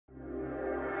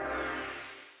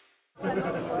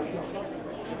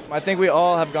I think we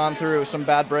all have gone through some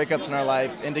bad breakups in our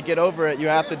life, and to get over it, you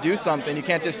have to do something. You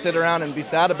can't just sit around and be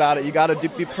sad about it. You got to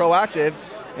be proactive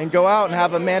and go out and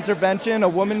have a mantervention, a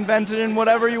womanvention,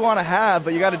 whatever you want to have,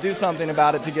 but you got to do something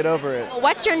about it to get over it.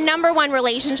 What's your #1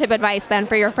 relationship advice then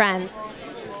for your friends?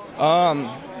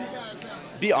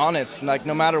 Be honest, like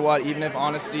no matter what, even if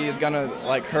honesty is gonna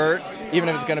like hurt, even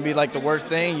if it's gonna be like the worst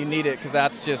thing, you need it, because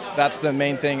that's the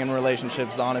main thing in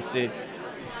relationships, honesty.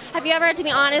 Have you ever had to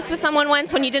be honest with someone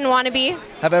once when you didn't want to be?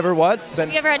 Have ever what?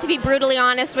 Have you ever had to be brutally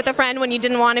honest with a friend when you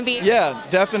didn't want to be? Yeah,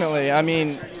 definitely. I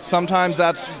mean, sometimes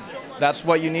that's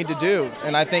what you need to do,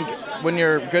 and I think when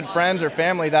you're good friends or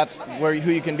family, that's who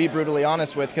you can be brutally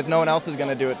honest with, because no one else is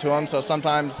gonna do it to them. So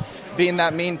sometimes being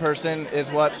that mean person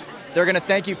is what they're going to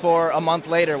thank you for a month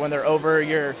later when they're over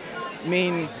your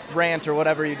mean rant or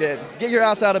whatever you did. Get your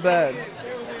ass out of bed.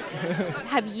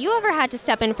 Have you ever had to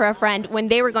step in for a friend when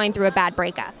they were going through a bad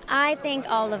breakup? I think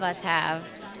all of us have.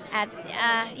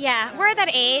 Yeah, we're at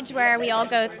that age where we all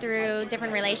go through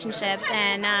different relationships,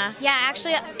 and yeah,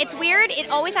 actually, it's weird. It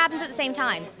always happens at the same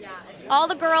time. All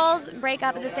the girls break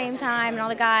up at the same time, and all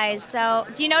the guys. So,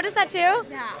 do you notice that too?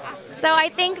 Yeah. So I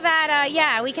think that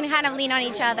yeah, we can kind of lean on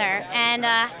each other and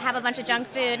have a bunch of junk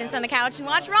food and sit on the couch and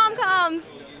watch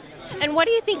rom-coms. And what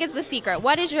do you think is the secret?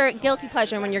 What is your guilty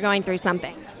pleasure when you're going through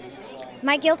something?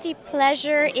 My guilty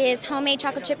pleasure is homemade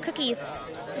chocolate chip cookies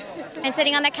and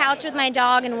sitting on the couch with my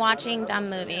dog and watching dumb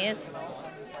movies.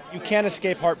 You can't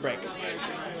escape heartbreak.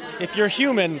 If you're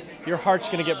human, your heart's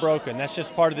going to get broken. That's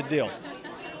just part of the deal.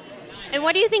 And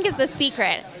what do you think is the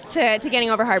secret to getting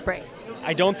over heartbreak?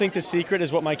 I don't think the secret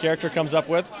is what my character comes up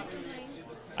with.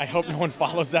 I hope no one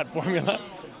follows that formula.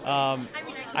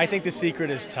 I think the secret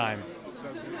is time.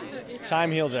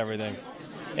 Time heals everything.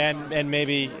 And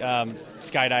maybe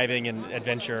skydiving and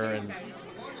adventure and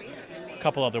a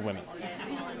couple other women.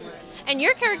 And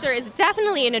your character is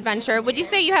definitely an adventurer. Would you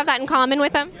say you have that in common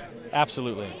with him?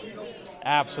 Absolutely.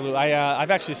 Absolutely.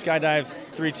 I've actually skydived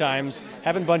 3 times.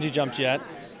 Haven't bungee jumped yet.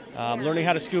 Learning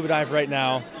how to scuba dive right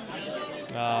now.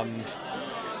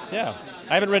 Yeah,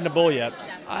 I haven't ridden a bull yet.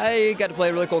 I got to play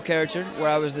a really cool character where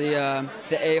I was the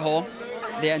a-hole,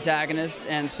 the antagonist,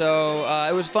 and so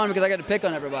it was fun because I got to pick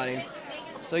on everybody.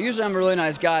 So usually I'm a really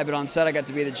nice guy, but on set I got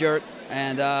to be the jerk,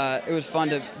 and it was fun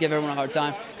to give everyone a hard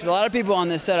time because a lot of people on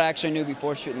this set I actually knew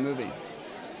before shooting the movie.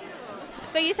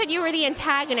 So you said you were the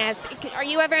antagonist. Are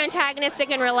you ever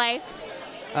antagonistic in real life?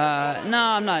 No,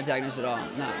 I'm not antagonist at all.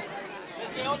 No.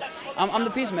 I'm the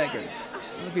peacemaker.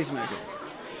 I'm the peacemaker.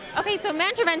 Okay, so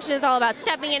mantervention is all about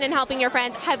stepping in and helping your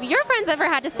friends. Have your friends ever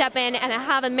had to step in and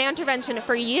have a mantervention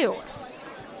for you?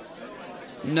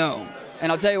 No,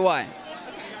 and I'll tell you why.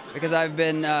 Because I've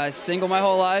been single my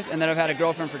whole life, and then I've had a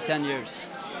girlfriend for 10 years.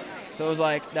 So it was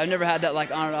like, I've never had that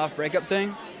like on and off breakup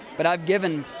thing, but I've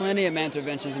given plenty of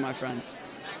manterventions to my friends,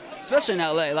 especially in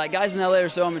LA. Like guys in LA are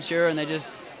so immature, and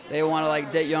they want to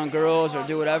like date young girls or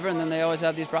do whatever, and then they always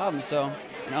have these problems. So,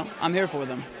 you know, I'm here for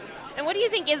them. And what do you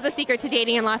think is the secret to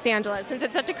dating in Los Angeles, since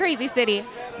it's such a crazy city?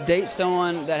 Date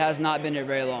someone that has not been here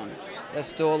very long. That's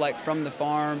still like from the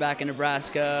farm back in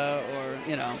Nebraska, or,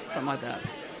 you know, something like that.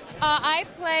 I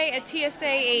play a TSA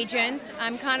agent.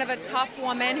 I'm kind of a tough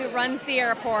woman who runs the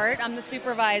airport. I'm the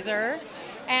supervisor.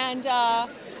 And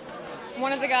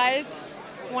one of the guys,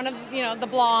 the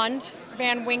blonde,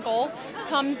 Winkle,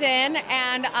 comes in,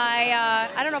 and I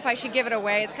don't know if I should give it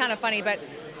away. It's kind of funny, but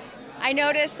I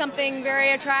noticed something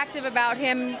very attractive about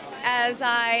him as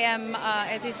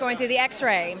he's going through the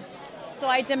X-ray. So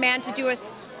I demand to do a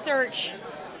search,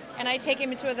 and I take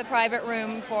him into the private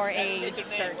room for a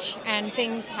search, and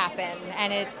things happen,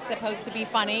 and it's supposed to be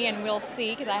funny, and we'll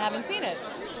see, because I haven't seen it.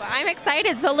 Well, I'm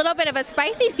excited. So a little bit of a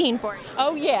spicy scene for you.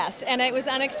 Oh, yes, and it was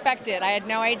unexpected. I had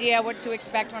no idea what to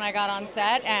expect when I got on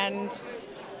set, and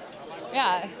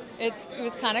yeah, it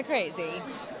was kind of crazy.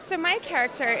 So my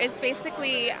character is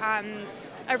basically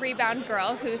a rebound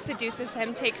girl who seduces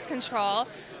him, takes control,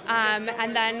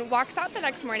 and then walks out the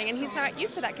next morning, and he's not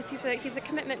used to that because he's a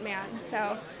commitment man.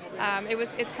 So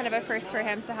it's kind of a first for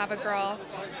him to have a girl,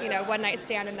 one night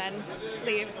stand and then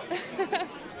leave.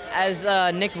 As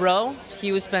Nick Rowe,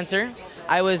 he was Spencer.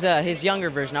 I was his younger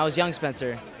version. I was young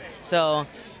Spencer. So,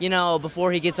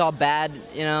 before he gets all bad,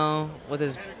 with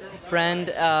his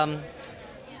friend, I'm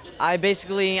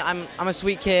a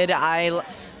sweet kid.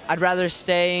 I'd rather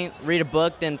stay, read a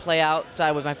book than play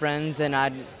outside with my friends, and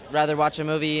I'd rather watch a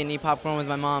movie and eat popcorn with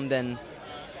my mom than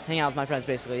hang out with my friends,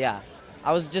 basically, yeah.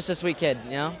 I was just a sweet kid,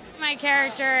 My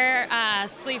character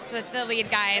sleeps with the lead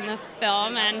guy in the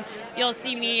film, and you'll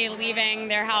see me leaving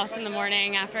their house in the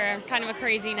morning after kind of a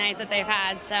crazy night that they've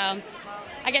had, so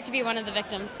I get to be one of the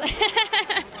victims.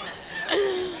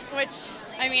 which,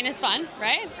 I mean, is fun,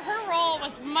 right? Her role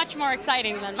was much more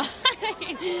exciting than mine.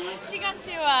 She got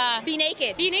to Be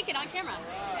naked. be naked on camera.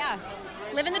 Yeah.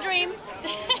 Living the dream.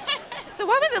 So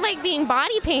what was it like being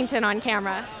body painted on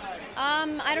camera?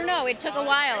 I don't know. It took a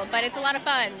while, but it's a lot of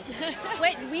fun.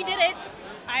 Wait, we did it.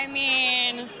 I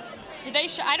mean, did they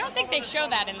show? I don't think they show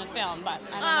that in the film, but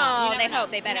I don't know. Oh, You never they know.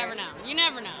 hope they better. You never know. You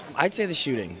never know. I'd say the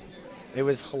shooting. It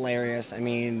was hilarious. I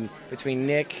mean, between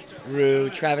Nick, Roux,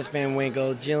 Travis Van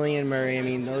Winkle, Jillian Murray, I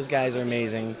mean, those guys are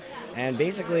amazing. And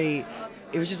basically,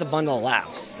 it was just a bundle of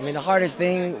laughs. I mean, the hardest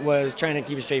thing was trying to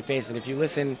keep a straight face. And if you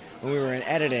listen when we were in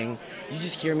editing, you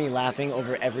just hear me laughing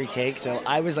over every take. So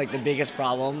I was like the biggest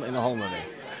problem in the whole movie.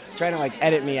 Trying to like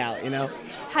edit me out, you know?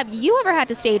 Have you ever had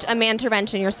to stage a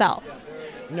mantervention yourself?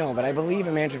 No, but I believe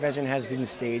a mantervention has been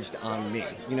staged on me.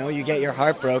 You know, you get your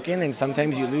heart broken and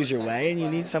sometimes you lose your way and you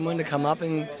need someone to come up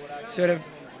and sort of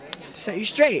set you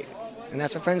straight. And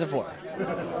that's what friends are for.